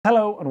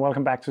Hello and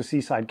welcome back to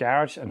Seaside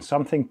Garage and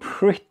something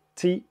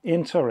pretty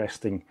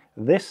interesting.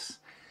 This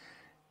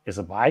is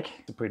a bike.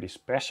 It's a pretty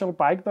special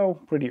bike though,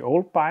 pretty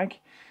old bike.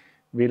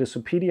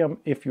 Velocipedium,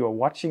 if you are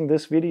watching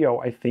this video,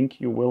 I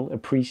think you will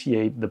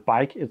appreciate the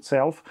bike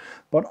itself.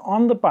 But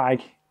on the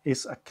bike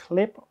is a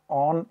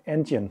clip-on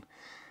engine.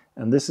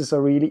 And this is a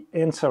really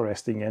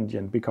interesting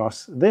engine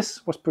because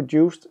this was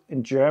produced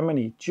in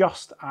Germany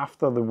just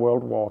after the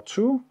World War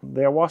II.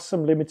 There was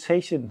some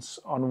limitations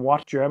on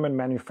what German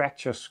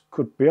manufacturers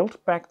could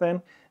build back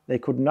then. They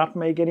could not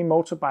make any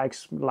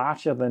motorbikes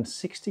larger than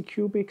 60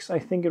 cubics, I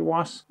think it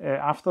was,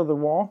 after the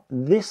war.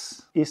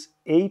 This is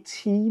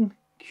 18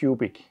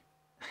 cubic.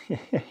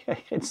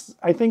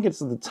 I think it's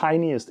the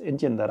tiniest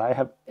engine that I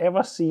have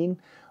ever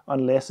seen,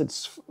 unless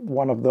it's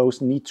one of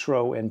those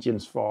nitro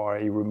engines for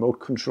a remote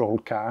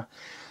controlled car.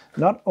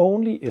 Not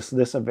only is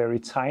this a very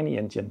tiny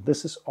engine,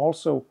 this is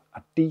also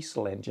a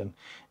diesel engine.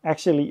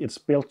 Actually, it's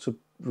built to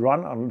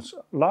run on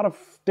a lot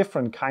of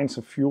different kinds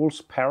of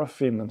fuels,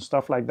 paraffin and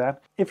stuff like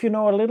that. If you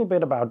know a little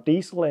bit about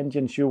diesel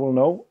engines, you will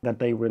know that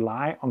they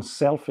rely on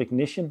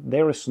self-ignition.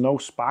 There is no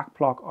spark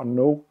plug or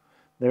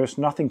there is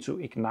nothing to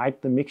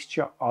ignite the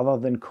mixture other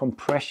than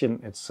compression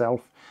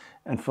itself.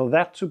 And for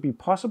that to be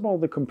possible,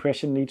 the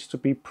compression needs to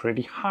be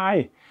pretty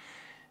high.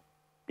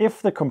 If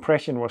the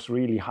compression was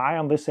really high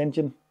on this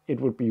engine,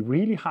 it would be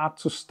really hard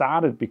to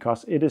start it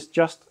because it is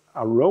just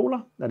a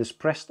roller that is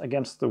pressed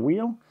against the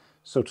wheel.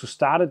 So to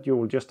start it, you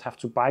will just have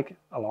to bike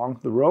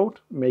along the road,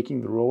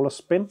 making the roller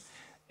spin,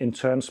 in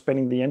turn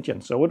spinning the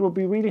engine. So it will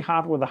be really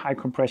hard with a high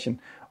compression.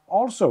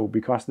 Also,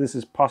 because this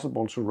is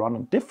possible to run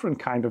on different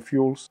kind of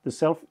fuels, the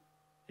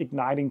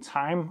self-igniting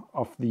time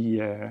of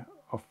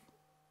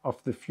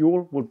the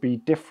fuel would be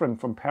different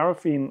from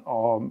paraffin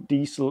or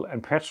diesel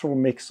and petrol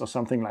mix or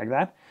something like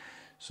that.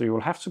 So you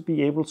will have to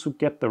be able to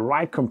get the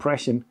right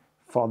compression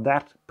for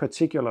that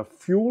particular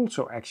fuel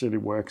to actually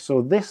work.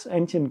 So this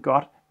engine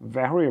got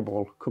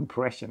variable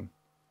compression.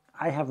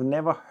 I have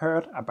never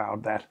heard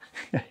about that.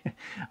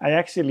 I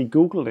actually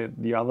Googled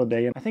it the other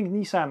day, and I think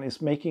Nissan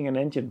is making an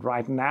engine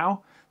right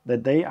now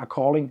that they are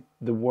calling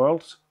the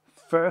world's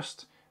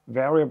first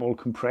variable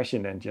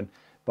compression engine.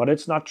 But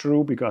it's not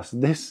true because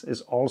this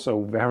is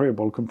also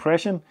variable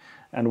compression,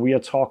 and we are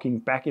talking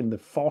back in the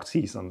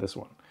 40s on this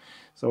one.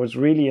 So it's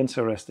really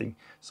interesting.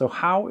 So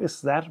how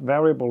is that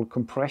variable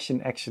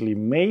compression actually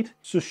made?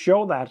 To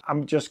show that,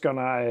 I'm just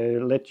gonna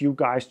let you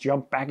guys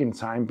jump back in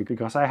time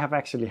because I have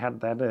actually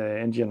had that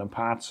engine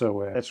apart.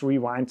 So let's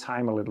rewind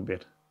time a little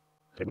bit.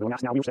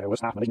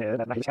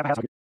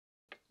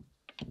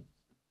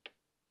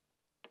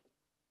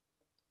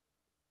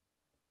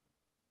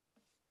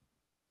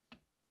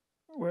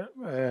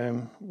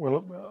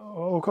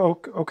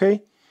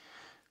 Okay.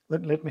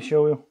 Let me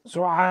show you.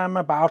 So I am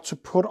about to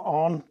put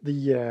on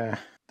the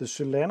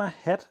cylinder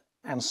head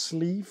and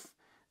sleeve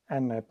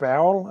and a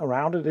barrel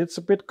around it. It's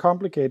a bit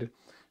complicated,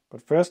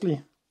 but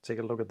firstly, take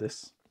a look at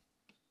this.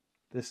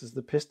 This is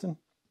the piston.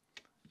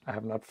 I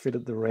have not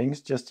fitted the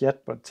rings just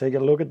yet, but take a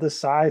look at the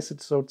size.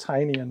 It's so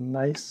tiny and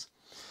nice.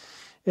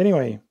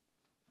 Anyway,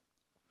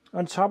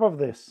 on top of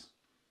this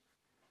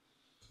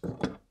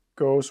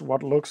goes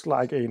what looks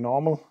like a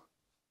normal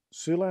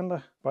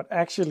cylinder, but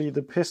actually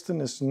the piston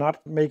is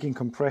not making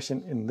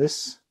compression in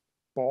this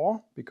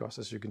bore because,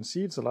 as you can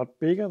see, it's a lot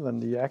bigger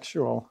than the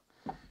actual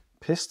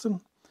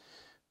piston.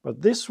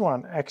 But this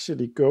one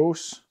actually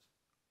goes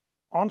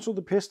onto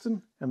the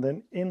piston and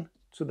then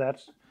into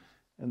that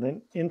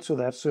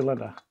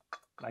cylinder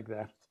like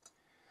that.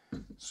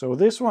 So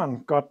this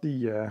one got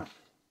the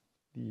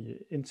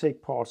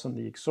intake ports and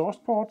the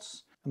exhaust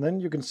ports, and then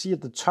you can see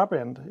at the top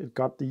end it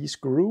got these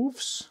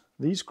grooves.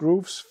 These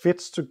grooves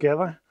fits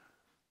together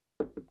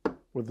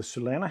with the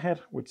cylinder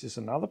head, which is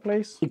another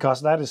place,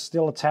 because that is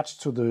still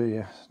attached to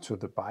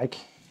the bike.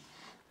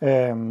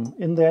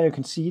 In there you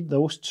can see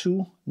those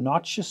two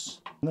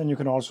notches. And then you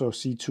can also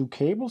see two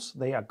cables.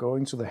 They are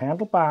going to the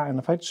handlebar, and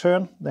if I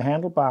turn the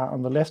handlebar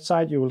on the left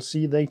side, you will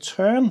see they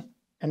turn.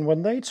 And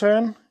when they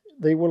turn,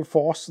 they will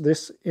force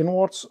this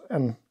inwards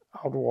and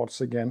outwards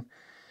again,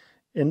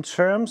 in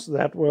terms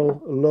that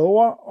will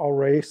lower or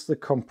raise the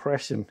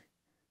compression.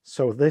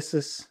 So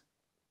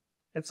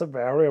it's a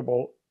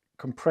variable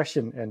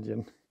compression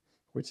engine,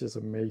 which is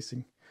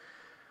amazing.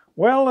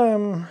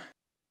 Well,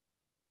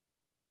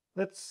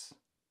 let's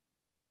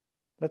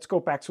go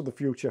back to the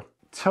future.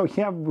 So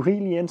yeah,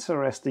 really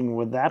interesting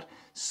with that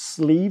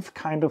sleeve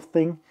kind of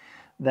thing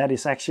that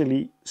is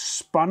actually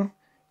spun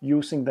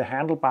using the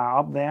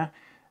handlebar up there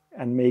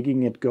and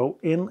making it go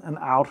in and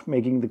out,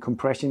 making the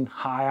compression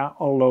higher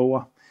or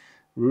lower.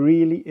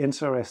 Really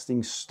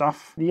interesting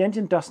stuff. The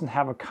engine doesn't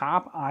have a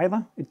carb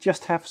either. It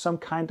just has some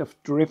kind of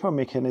dripper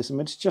mechanism.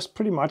 It's just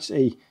pretty much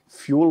a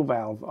fuel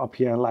valve up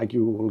here, like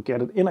you will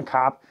get it in a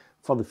carb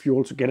for the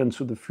fuel to get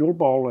into the fuel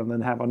bowl and then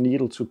have a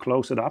needle to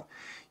close it up.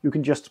 You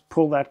can just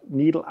pull that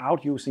needle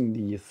out using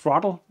the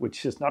throttle,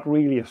 which is not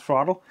really a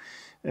throttle,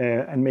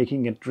 and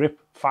making it drip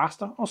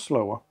faster or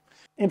slower.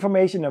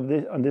 Information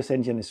on this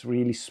engine is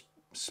really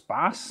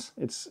sparse.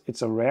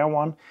 It's a rare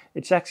one.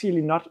 It's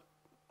actually not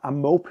a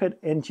moped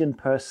engine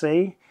per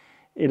se.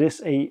 It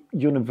is a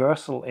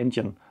universal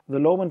engine. The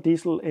Lohmann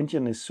Diesel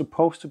engine is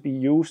supposed to be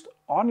used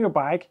on your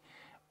bike,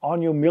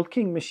 on your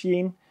milking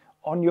machine,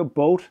 on your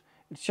boat.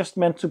 It's just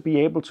meant to be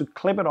able to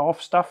clip it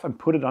off stuff and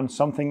put it on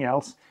something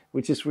else,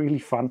 which is really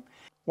fun.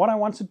 What I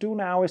want to do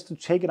now is to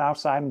take it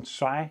outside and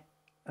try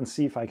and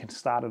see if I can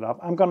start it up.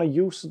 I'm gonna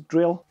use a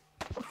drill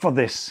for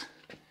this.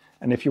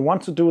 And if you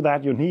want to do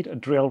that, you need a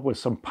drill with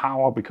some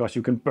power, because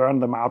you can burn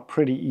them out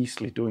pretty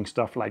easily doing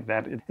stuff like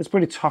that. It's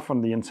pretty tough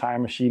on the entire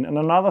machine. And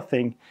another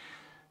thing,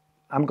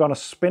 I'm gonna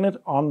spin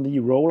it on the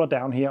roller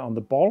down here on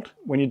the bolt.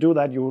 When you do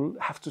that, you'll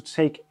have to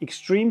take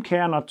extreme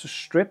care not to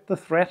strip the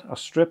thread or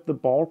strip the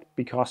bolt,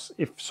 because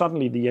if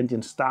suddenly the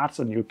engine starts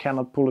and you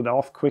cannot pull it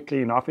off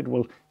quickly enough, it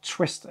will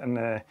twist,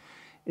 and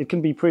it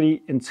can be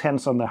pretty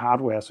intense on the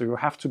hardware, so you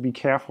have to be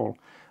careful.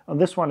 On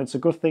this one, it's a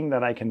good thing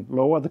that I can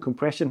lower the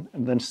compression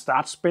and then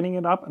start spinning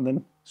it up, and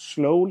then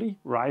slowly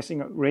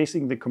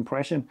raising the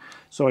compression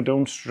so I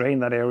don't strain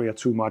that area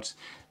too much.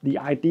 The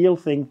ideal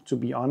thing, to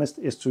be honest,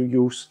 is to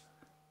use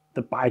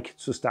the bike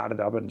to start it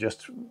up and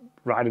just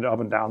ride it up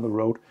and down the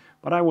road.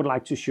 But I would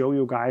like to show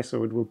you guys,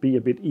 so it will be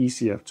a bit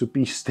easier to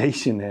be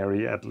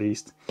stationary at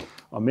least.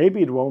 Or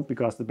maybe it won't,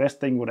 because the best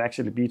thing would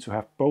actually be to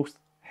have both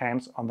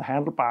hands on the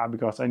handlebar,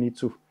 because I need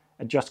to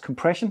adjust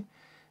compression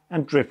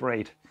and drip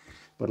rate.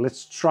 But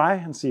let's try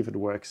and see if it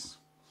works.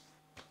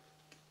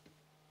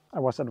 I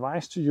was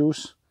advised to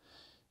use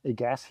a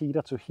gas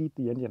heater to heat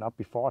the engine up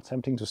before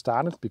attempting to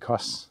start it,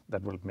 because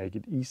that will make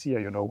it easier.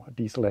 You know, a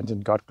diesel engine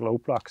got glow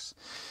plugs.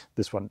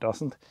 This one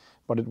doesn't,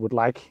 but it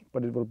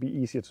will be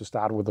easier to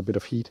start with a bit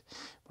of heat.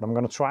 But I'm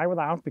going to try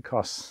without,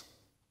 because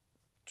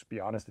to be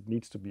honest, it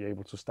needs to be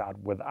able to start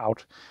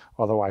without.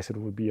 Otherwise, it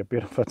will be a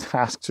bit of a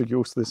task to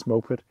use this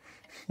moped.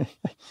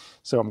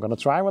 So I'm going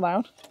to try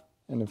without.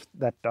 And if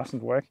that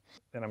doesn't work,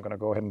 then I'm going to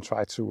go ahead and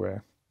try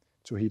to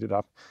heat it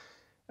up.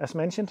 As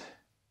mentioned,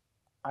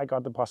 I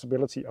got the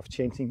possibility of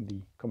changing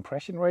the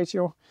compression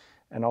ratio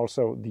and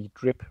also the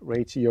drip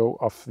ratio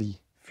of the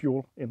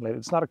fuel inlet.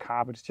 It's not a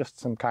carb, it's just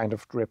some kind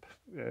of drip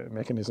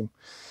mechanism.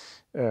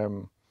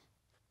 So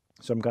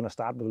I'm going to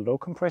start with low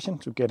compression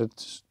to get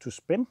it to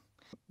spin.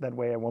 That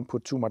way I won't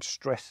put too much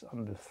stress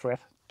on the thread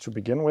to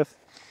begin with.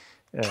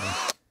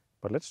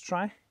 But let's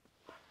try.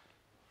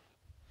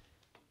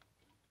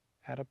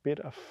 Add a bit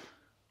of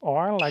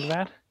oil like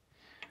that.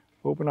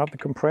 Open up the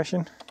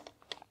compression.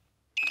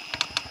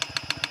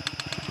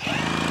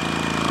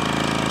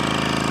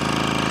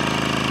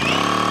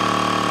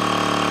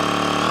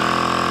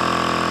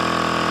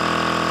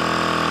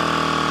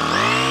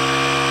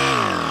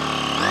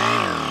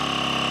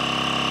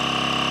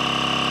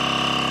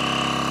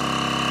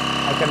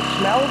 I can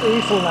smell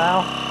diesel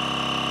now.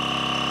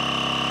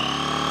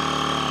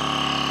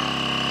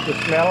 The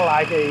smell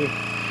like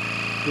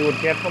you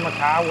would get from a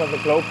car where the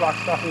glow plug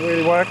doesn't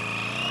really work.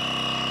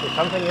 So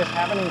something is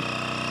happening.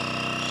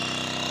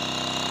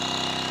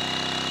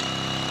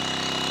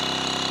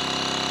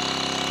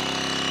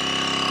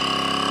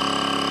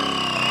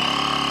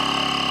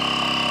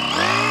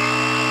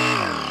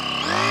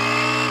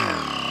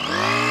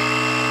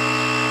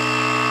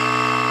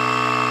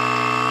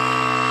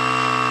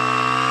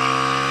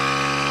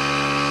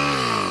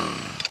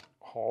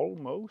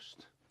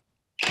 Almost.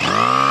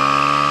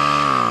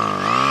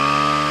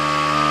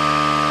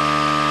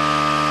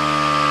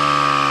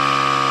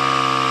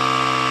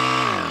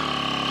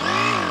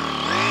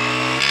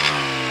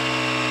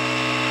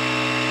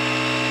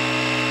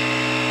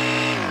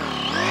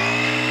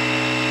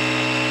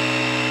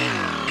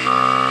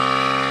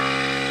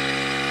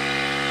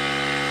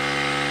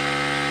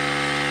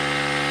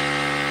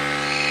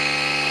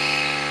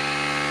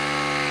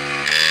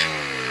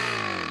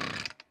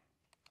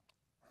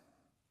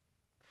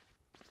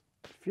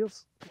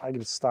 Feels like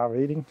it's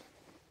starving.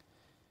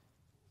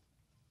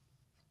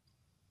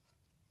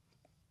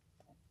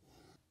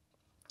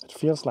 It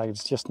feels like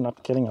it's just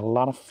not getting a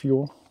lot of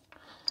fuel.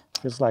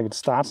 It feels like it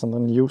starts and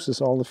then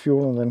uses all the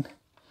fuel, and then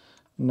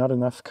not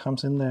enough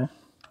comes in there.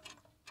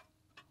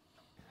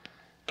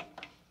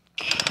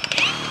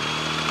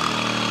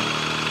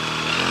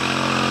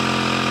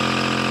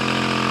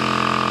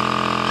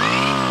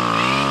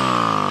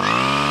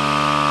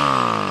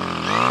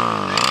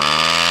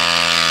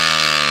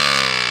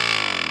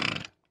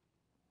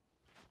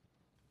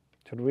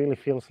 It really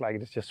feels like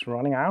it's just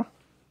running out.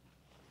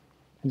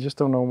 I just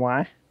don't know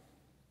why.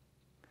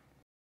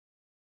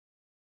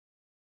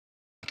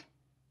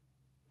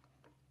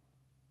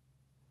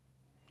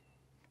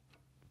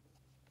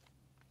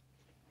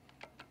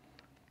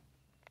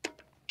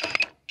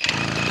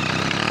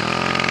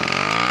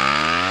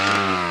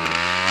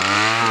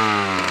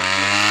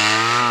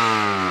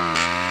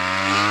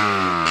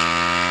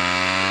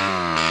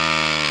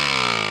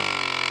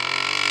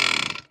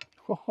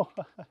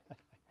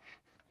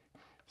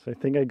 So I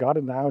think I got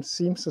it now. It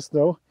seems as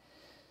though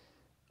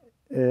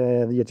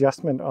the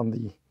adjustment on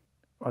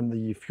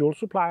the fuel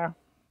supplier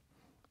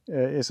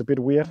is a bit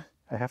weird.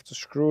 I have to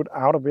screw it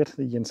out a bit,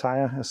 the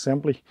entire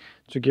assembly,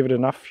 to give it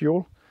enough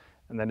fuel.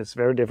 and then it's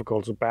very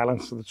difficult to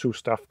balance the two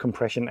stuff,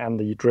 compression and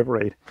the drip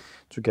rate,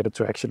 to get it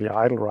to actually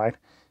idle right.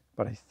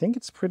 But I think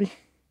it's pretty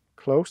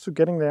close to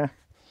getting there.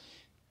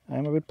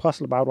 I'm a bit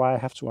puzzled about why I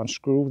have to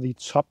unscrew the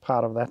top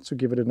part of that to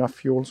give it enough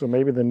fuel, so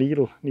maybe the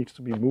needle needs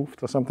to be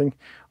moved or something,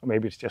 or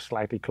maybe it's just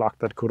slightly clogged.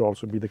 That could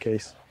also be the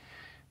case.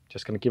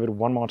 Just gonna give it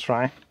one more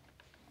try.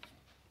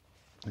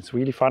 It's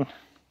really fun.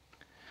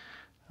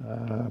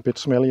 A bit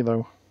smelly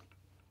though.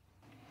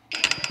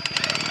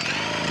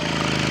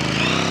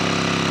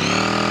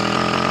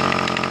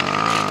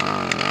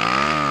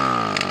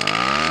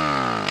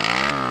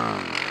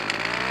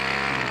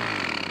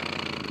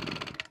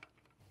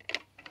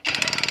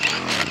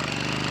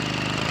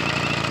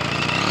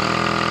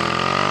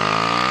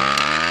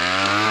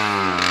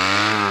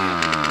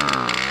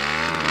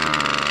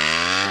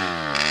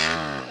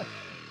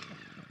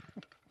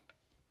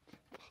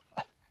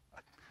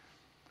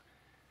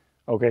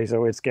 Okay,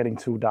 so it's getting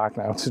too dark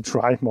now to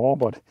try more,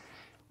 but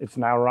it's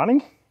now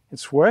running.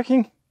 It's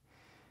working.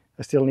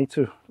 I still need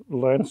to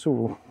learn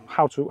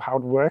how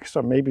it works,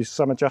 so maybe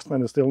some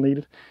adjustment is still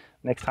needed.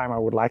 Next time I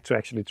would like to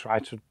actually try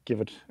to give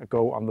it a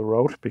go on the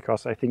road,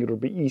 because I think it would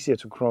be easier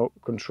to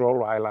control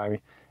while I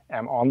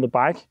am on the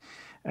bike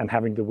and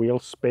having the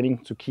wheels spinning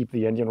to keep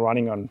the engine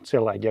running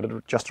until I get it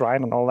just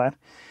right and all that.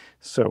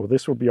 So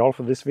this will be all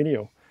for this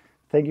video.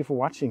 Thank you for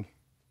watching,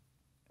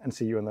 and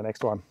see you in the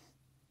next one.